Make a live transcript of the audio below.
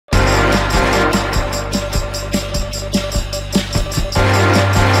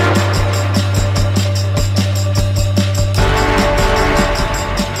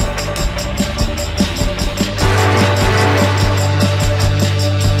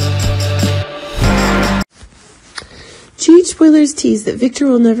Spoilers tease that Viktor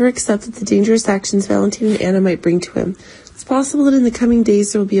will never accept the dangerous actions Valentin and Anna might bring to him. It's possible that in the coming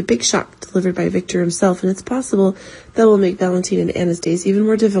days there will be a big shock delivered by Viktor himself, and it's possible that will make Valentin and Anna's days even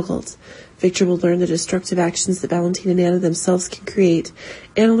more difficult. Viktor will learn the destructive actions that Valentin and Anna themselves can create.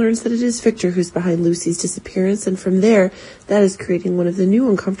 Anna learns that it is Viktor who's behind Lucy's disappearance, and from there, that is creating one of the new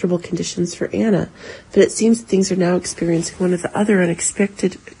uncomfortable conditions for Anna. But it seems that things are now experiencing one of the other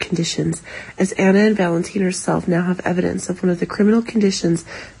unexpected conditions, as Anna and Valentin herself now have evidence of one of the criminal conditions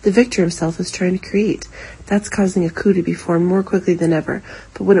that Viktor himself is trying to create. That's causing a coup to be formed more quickly than ever.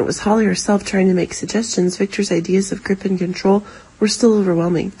 But when it was Holly herself trying to make suggestions, Viktor's ideas of grip and control were still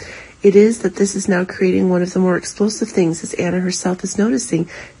overwhelming. It is that this is now creating one of the more explosive things, as Anna herself is noticing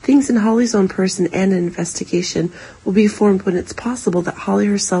things in Holly's own person, and an investigation will be formed when it's possible that Holly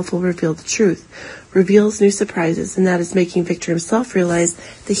herself will reveal the truth, reveals new surprises, and that is making Viktor himself realize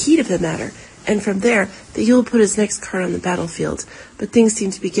the heat of the matter, and from there, that he will put his next card on the battlefield. But things seem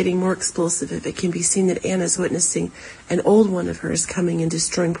to be getting more explosive if it can be seen that Anna's witnessing an old one of hers coming and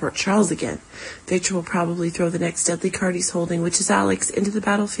destroying Port Charles again. Viktor will probably throw the next deadly card he's holding, which is Alex, into the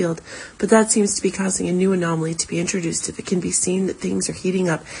battlefield, but that seems to be causing a new anomaly to be introduced if it can be seen that things are heating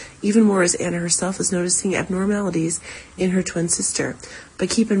up even more as Anna herself is noticing abnormalities in her twin sister. But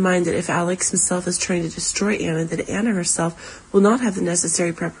keep in mind that if Alex himself is trying to destroy Anna, that Anna herself will not have the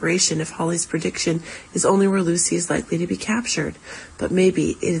necessary preparation if Holly's prediction is only where Lucy is likely to be captured. But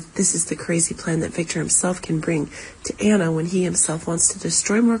maybe this is the crazy plan that Viktor himself can bring to Anna when he himself wants to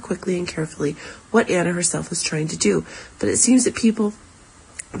destroy more quickly and carefully what Anna herself is trying to do. But it seems that people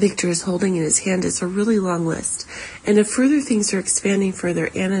Viktor is holding in his hand is a really long list, and if further things are expanding further,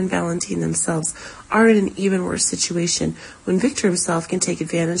 Anna and Valentin themselves are in an even worse situation when Viktor himself can take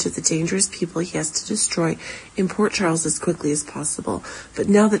advantage of the dangerous people he has to destroy in Port Charles as quickly as possible. But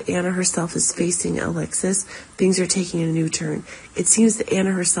now that Anna herself is facing Alexis, things are taking a new turn. It seems that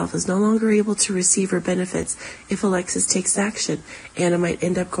Anna herself is no longer able to receive her benefits if Alexis takes action. Anna might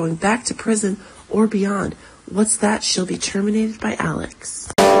end up going back to prison or beyond. What's that? She'll be terminated by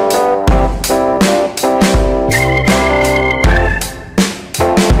Alex.